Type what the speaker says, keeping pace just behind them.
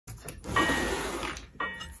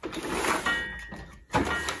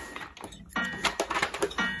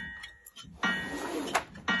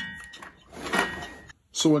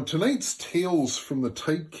So in tonight's Tales from the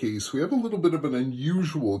Typecase, we have a little bit of an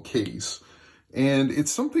unusual case, and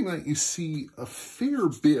it's something that you see a fair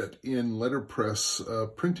bit in letterpress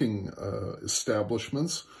printing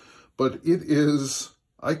establishments, but it is,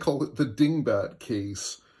 I call it the dingbat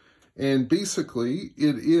case, and basically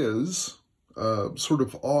it is sort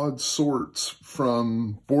of odd sorts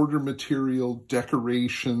from border material,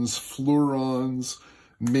 decorations, fleurons,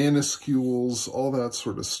 minuscules, all that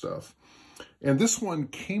sort of stuff. And this one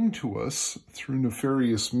came to us through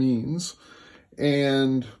nefarious means,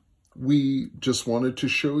 and we just wanted to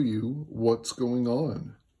show you what's going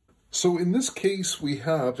on. So in this case, we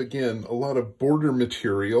have, again, a lot of border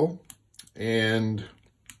material, and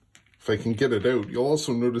if I can get it out, you'll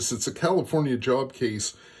also notice it's a California job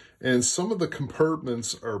case, and some of the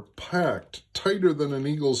compartments are packed tighter than an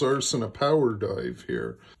eagle's arse in a power dive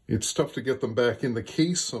here. It's tough to get them back in the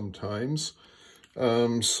case sometimes.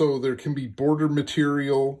 So there can be border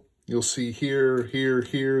material. You'll see here, here,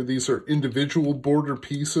 here. These are individual border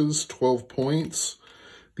pieces, 12 points.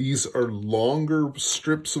 These are longer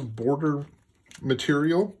strips of border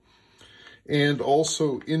material. And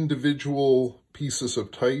also individual pieces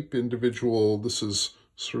of type, this is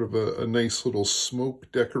sort of a nice little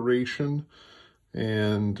smoke decoration.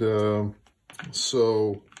 And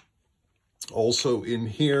so also in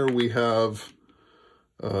here we have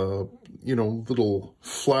little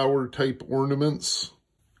flower type ornaments.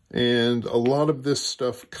 And a lot of this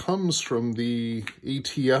stuff comes from the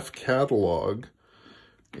ATF catalog,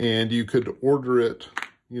 and you could order it,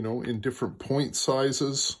 in different point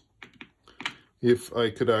sizes. If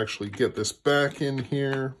I could actually get this back in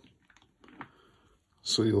here.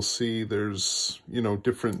 So you'll see there's,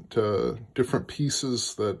 different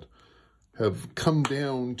pieces that have come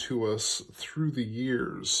down to us through the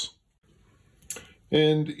years.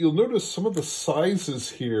 And you'll notice some of the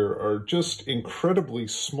sizes here are just incredibly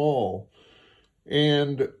small.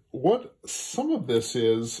 And what some of this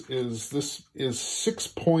is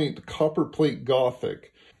 6-point copperplate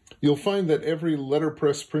Gothic. You'll find that every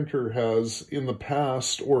letterpress printer has, in the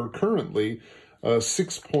past or currently,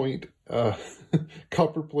 6-point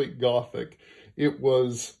copperplate Gothic. It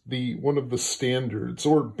was one of the standards,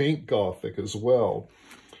 or bank Gothic as well.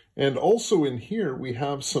 And also in here, we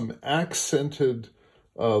have some accented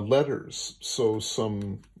letters, so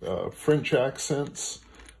some French accents,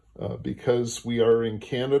 because we are in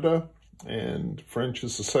Canada and French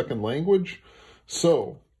is the second language.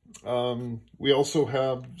 So we also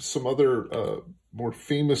have some other more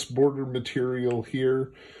famous border material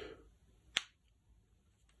here.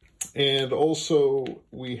 And also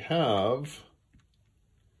we have,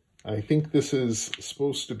 I think this is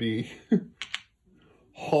supposed to be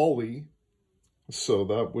holly, so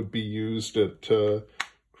that would be used at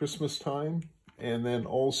Christmas time. And then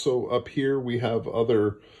also up here we have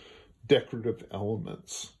other decorative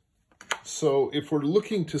elements. So if we're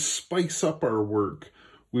looking to spice up our work,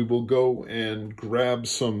 we will go and grab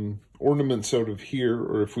some ornaments out of here,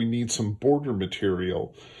 or if we need some border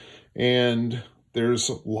material, and there's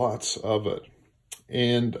lots of it.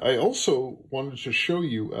 And I also wanted to show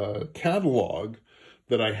you a catalog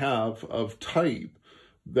that I have of type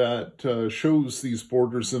that shows these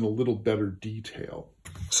borders in a little better detail.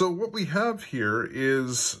 So what we have here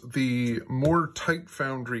is the Moore Type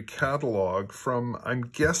Foundry catalog from, I'm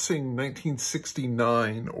guessing,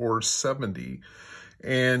 1969 or 70.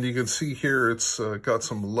 And you can see here it's got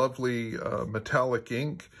some lovely metallic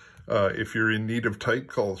ink. If you're in need of type,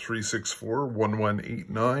 call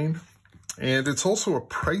 364-1189. And it's also a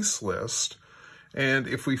price list. And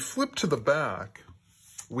if we flip to the back,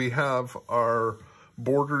 we have our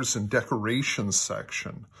borders and decorations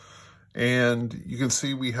section. And you can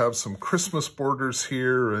see we have some Christmas borders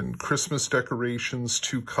here and Christmas decorations,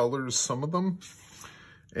 2 colors, some of them.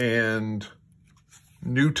 And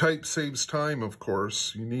new type saves time, of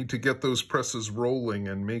course. You need to get those presses rolling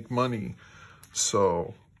and make money.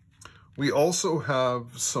 So we also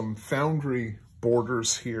have some foundry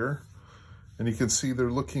borders here. And you can see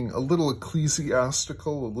they're looking a little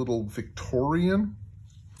ecclesiastical, a little Victorian.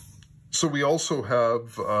 So we also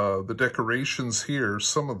have the decorations here,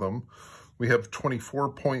 some of them. We have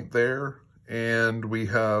 24-point there, and we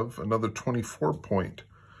have another 24-point.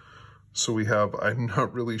 So we have, I'm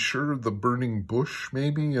not really sure, the burning bush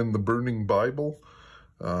maybe, and the burning Bible.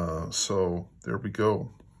 So there we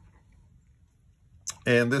go.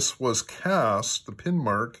 And this was cast, the pin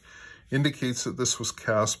mark indicates that this was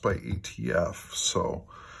cast by ATF, so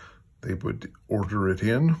they would order it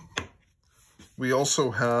in. We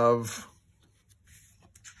also have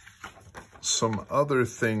some other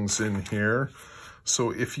things in here.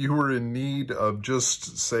 So if you were in need of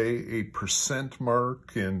just, say, a percent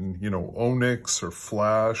mark in, Onyx or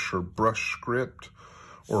Flash or brush script,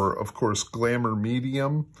 or of course Glamour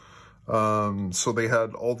Medium, so they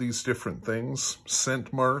had all these different things,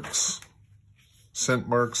 cent marks,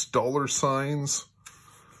 dollar signs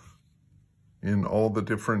in all the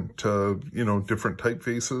different, different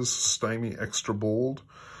typefaces, stymie, extra bold,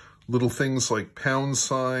 little things like pound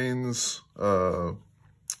signs,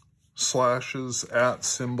 slashes, at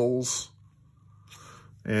symbols,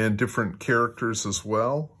 and different characters as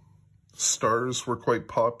well. Stars were quite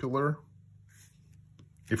popular.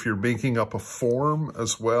 If you're making up a form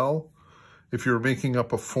as well, if you're making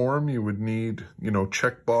up a form, you would need,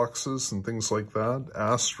 check boxes and things like that,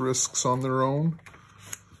 asterisks on their own.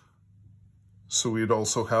 So we'd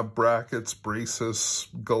also have brackets, braces,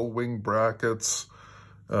 gull wing brackets,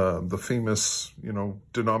 the famous,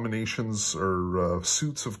 denominations or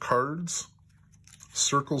suits of cards,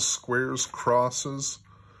 circles, squares, crosses.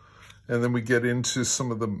 And then we get into some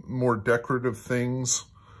of the more decorative things,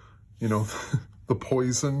 the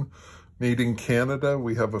poison made in Canada.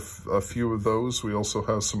 We have a few of those. We also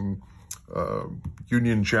have some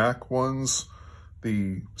Union Jack ones,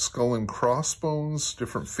 the skull and crossbones,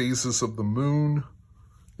 different phases of the moon,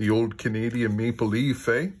 the old Canadian maple leaf,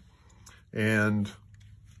 and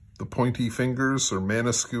the pointy fingers, or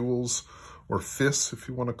manuscules, or fists, if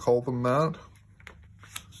you want to call them that.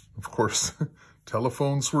 Of course,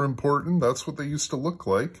 telephones were important. That's what they used to look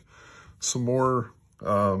like. Some more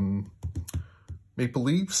maple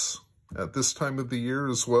leaves at this time of the year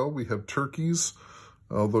as well. We have turkeys,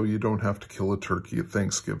 although you don't have to kill a turkey at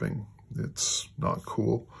Thanksgiving. It's not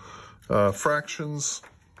cool. Fractions,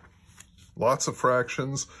 lots of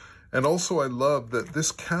fractions. And also I love that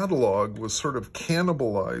this catalog was sort of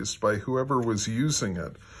cannibalized by whoever was using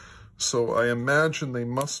it. So I imagine they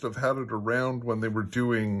must have had it around when they were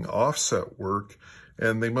doing offset work,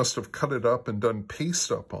 and they must have cut it up and done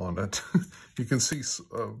paste up on it. You can see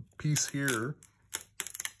a piece here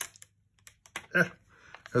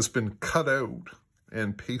has been cut out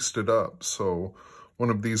and pasted up. So one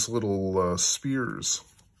of these little spears.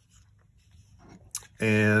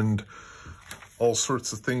 And all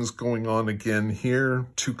sorts of things going on again here.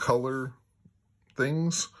 Two-color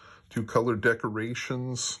things, two-color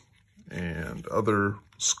decorations, and other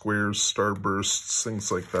squares, starbursts,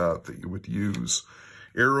 things like that you would use.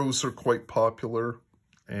 Arrows are quite popular,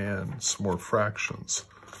 and some more fractions.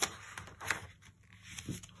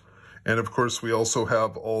 And of course, we also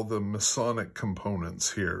have all the Masonic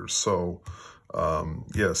components here. So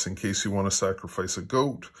yes, in case you want to sacrifice a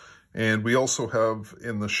goat. And we also have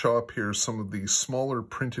in the shop here some of these smaller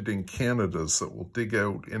printed in Canadas that we'll dig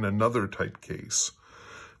out in another Typecase.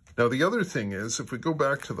 Now, the other thing is, if we go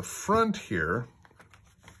back to the front here,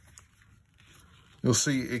 you'll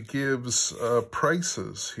see it gives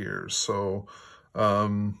prices here. So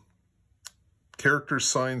character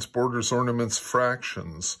signs, borders, ornaments,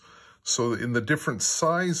 fractions. So in the different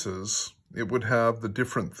sizes, it would have the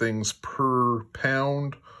different things per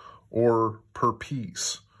pound or per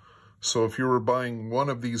piece. So if you were buying one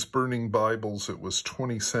of these Burning Bibles, it was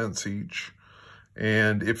 20 cents each.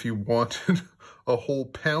 And if you wanted a whole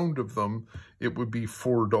pound of them, it would be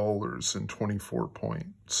 $4.24 point.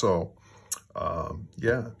 So,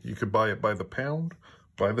 yeah, you could buy it by the pound,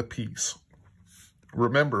 by the piece.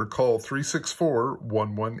 Remember, call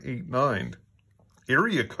 364-1189.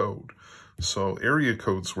 Area code. So area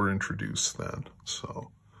codes were introduced then. So,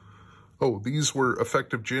 oh, these were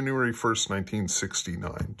effective January 1st,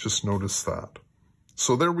 1969. Just notice that.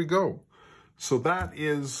 So there we go. So that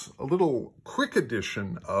is a little quick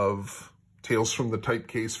edition of Tales from the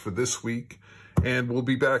Typecase for this week. And we'll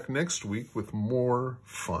be back next week with more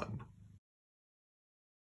fun.